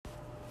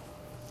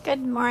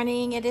Good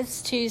morning. It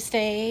is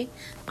Tuesday.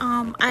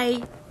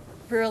 I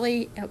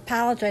really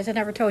apologize. I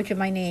never told you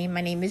my name.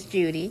 My name is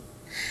Judy.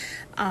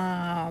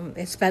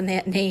 It's been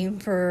that name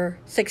for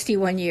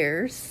 61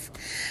 years,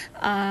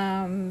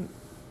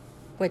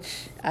 which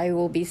I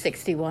will be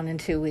 61 in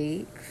 2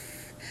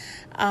 weeks.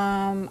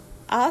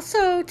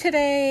 Also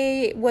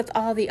today, with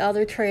all the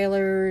other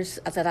trailers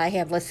that I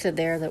have listed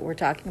there that we're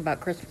talking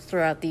about Christmas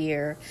throughout the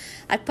year,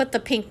 I put the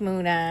pink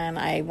moon on.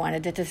 I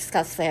wanted to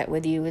discuss that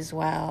with you as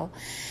well.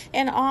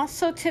 And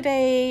also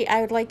today, I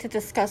would like to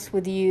discuss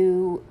with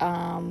you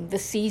the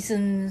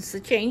seasons, the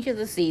change of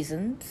the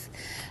seasons,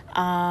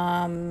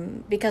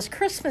 because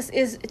Christmas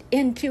is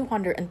in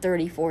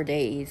 234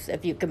 days,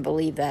 if you can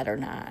believe that or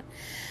not.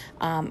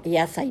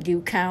 Yes, I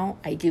do count.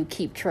 I do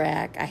keep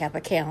track. I have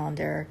a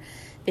calendar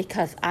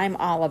because I'm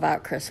all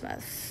about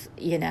Christmas.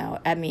 If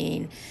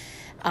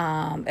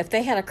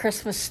they had a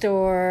Christmas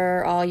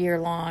store all year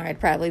long, I'd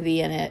probably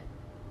be in it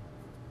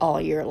all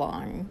year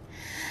long.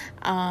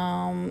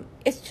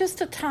 It's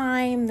just a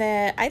time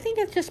that I think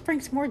it just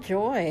brings more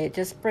joy. It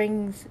just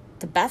brings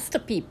the best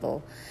of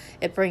people.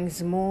 It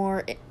brings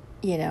more,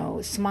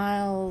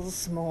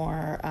 smiles,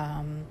 more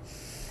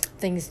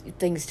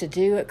things to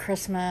do at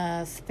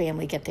Christmas,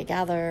 family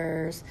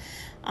get-togethers.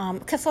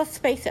 Because let's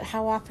face it,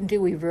 how often do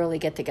we really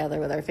get together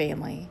with our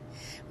family?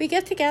 We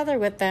get together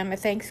with them at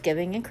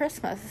Thanksgiving and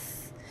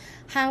Christmas.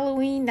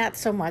 Halloween, not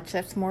so much.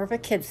 That's more of a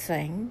kid's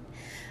thing.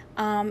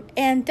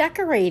 And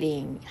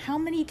decorating. How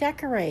many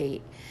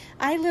decorate?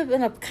 I live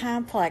in a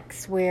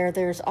complex where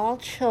there's all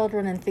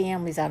children and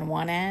families on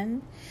one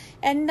end,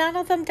 and none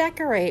of them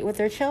decorate with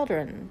their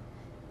children.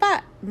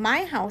 But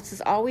my house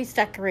is always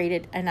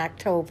decorated in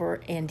October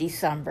and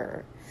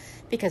December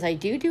because I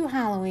do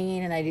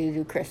Halloween and I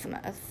do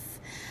Christmas.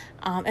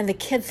 And the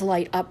kids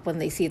light up when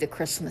they see the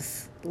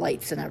Christmas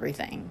lights and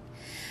everything.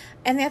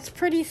 And that's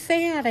pretty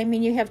sad. I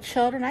mean, you have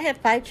children. I had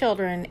 5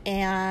 children,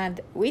 and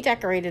we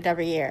decorated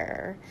every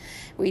year.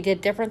 We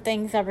did different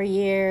things every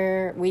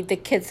year. The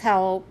kids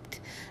helped.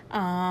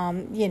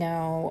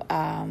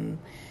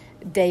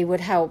 They would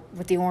help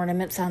with the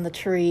ornaments on the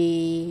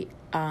tree.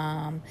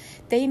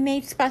 They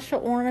made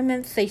special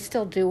ornaments. They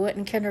still do it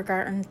in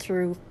kindergarten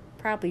through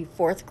probably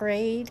 4th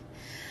grade.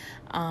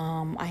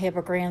 I have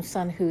a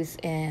grandson who's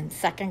in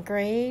 2nd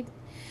grade.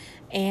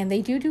 And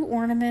they do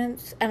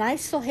ornaments, and I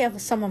still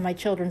have some of my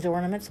children's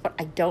ornaments, but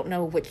I don't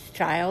know which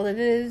child it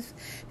is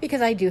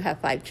because I do have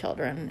 5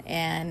 children,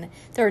 and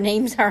their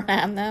names aren't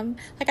on them.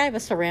 Like I have a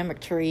ceramic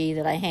tree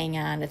that I hang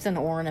on. It's an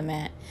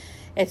ornament.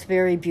 It's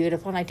very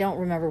beautiful, and I don't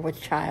remember which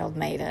child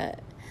made it.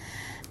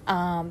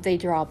 They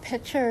draw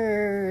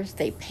pictures.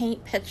 They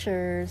paint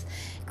pictures.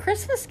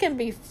 Christmas can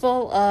be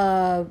full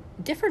of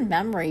different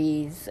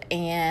memories,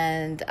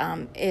 and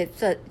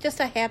it's just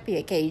a happy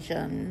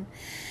occasion.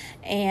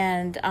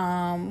 And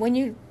when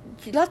you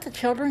let the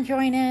children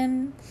join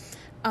in,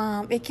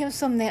 it gives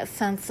them that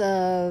sense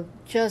of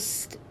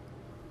just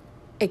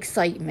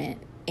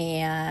excitement.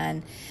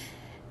 And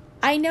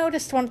I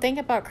noticed one thing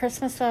about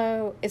Christmas,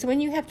 though, is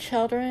when you have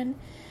children,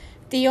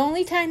 the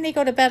only time they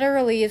go to bed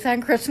early is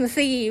on Christmas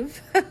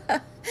Eve.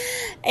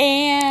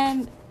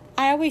 And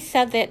I always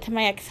said that to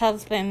my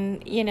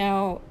ex-husband, you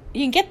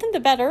can get them to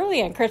bed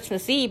early on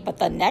Christmas Eve, but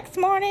the next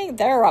morning,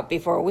 they're up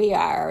before we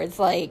are. It's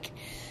like,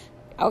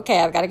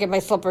 okay, I've got to get my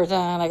slippers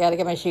on. I got to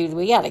get my shoes.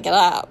 We got to get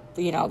up.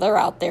 They're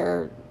out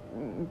there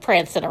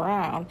prancing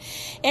around.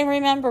 And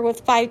remember,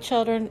 with 5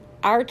 children,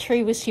 our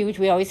tree was huge.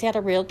 We always had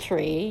a real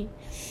tree.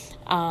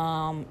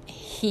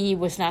 He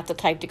was not the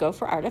type to go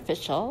for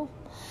artificial.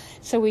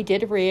 So we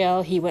did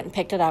real. He went and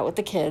picked it out with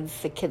the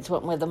kids. The kids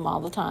went with him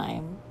all the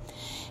time.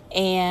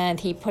 And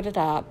he put it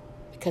up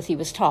because he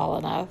was tall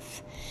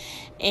enough.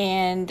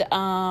 And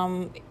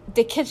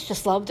the kids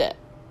just loved it.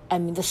 I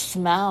mean, the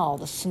smell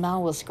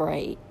was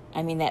great.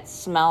 I mean, that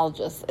smell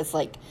it's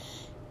like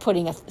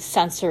putting a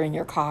sensor in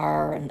your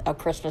car and a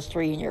Christmas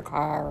tree in your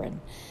car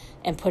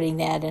and putting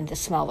that in to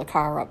smell the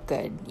car up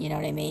good. You know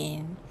what I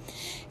mean?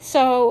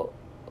 So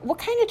what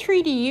kind of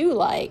tree do you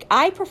like?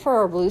 I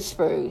prefer a blue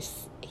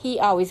spruce. He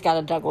always got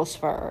a Douglas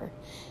fir.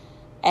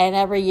 And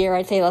every year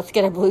I'd say, let's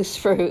get a blue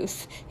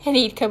spruce. And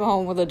he'd come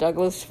home with a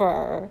Douglas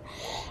fir.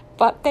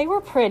 But they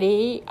were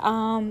pretty.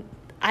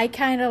 I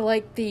kind of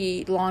like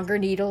the longer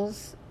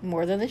needles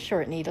more than the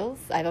short needles.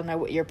 I don't know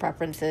what your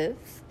preference is.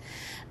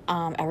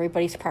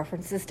 Everybody's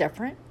preference is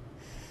different.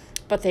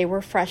 But they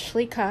were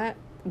freshly cut.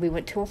 We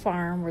went to a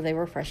farm where they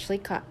were freshly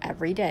cut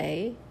every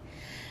day.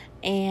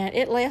 And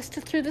it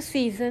lasted through the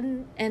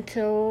season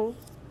until,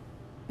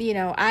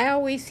 I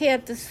always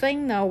had this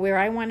thing, though, where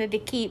I wanted to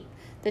keep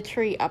the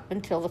tree up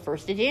until the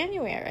 1st of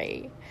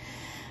January.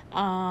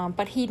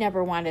 But he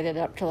never wanted it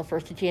up till the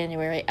 1st of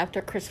January.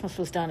 After Christmas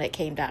was done, it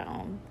came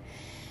down.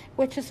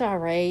 Which is all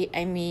right.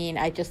 I mean,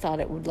 I just thought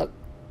it would look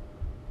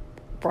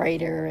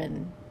brighter.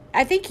 And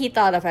I think he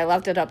thought if I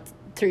left it up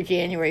through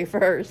January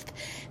 1st,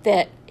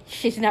 that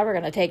she's never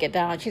going to take it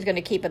down. She's going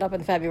to keep it up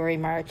in February,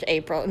 March,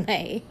 April, and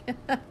May.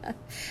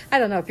 I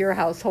don't know if your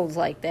household's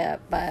like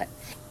that, but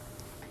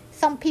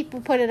some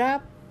people put it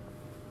up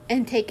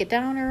and take it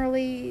down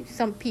early.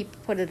 Some people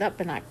put it up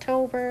in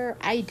October.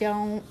 I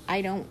don't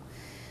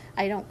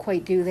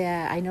quite do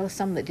that. I know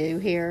some that do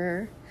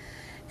here.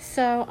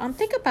 So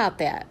think about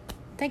that.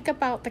 Think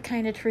about the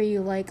kind of tree you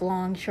like,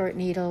 long, short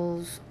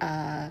needles,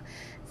 the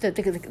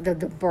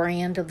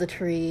brand of the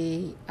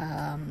tree,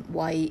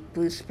 white,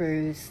 blue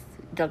spruce,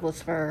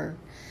 Douglas fir.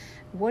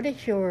 What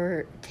is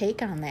your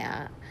take on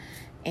that?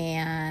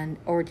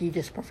 Or do you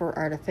just prefer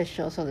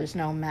artificial so there's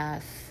no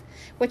mess?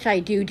 Which I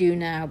do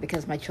now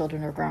because my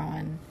children are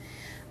growing.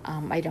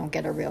 I don't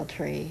get a real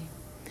tree.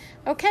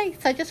 Okay,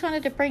 so I just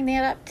wanted to bring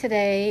that up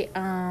today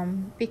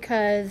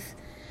because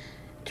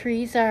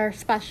trees are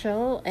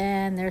special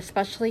and they're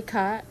specially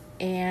cut.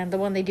 And the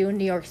one they do in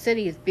New York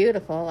City is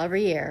beautiful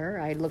every year.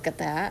 I look at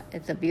that.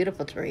 It's a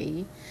beautiful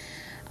tree.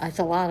 It's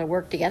a lot of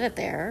work to get it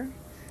there.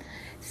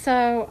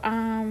 So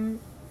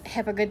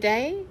have a good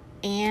day.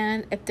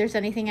 And if there's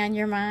anything on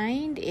your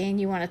mind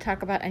and you want to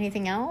talk about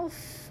anything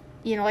else,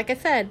 like I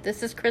said,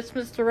 this is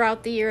Christmas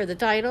throughout the year, the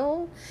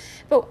title.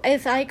 But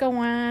as I go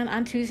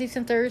on Tuesdays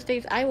and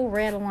Thursdays, I will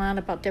rattle on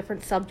about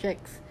different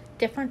subjects,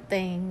 different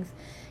things.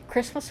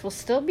 Christmas will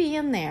still be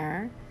in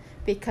there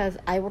because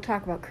I will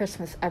talk about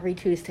Christmas every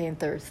Tuesday and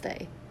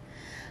Thursday.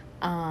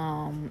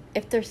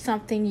 If there's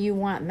something you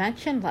want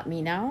mentioned, let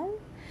me know.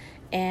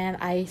 And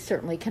I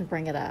certainly can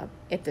bring it up.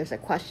 If there's a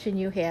question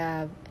you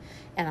have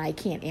and I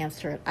can't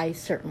answer it, I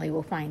certainly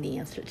will find the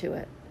answer to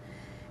it.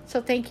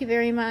 So thank you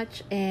very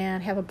much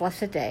and have a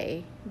blessed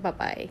day.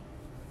 Bye-bye.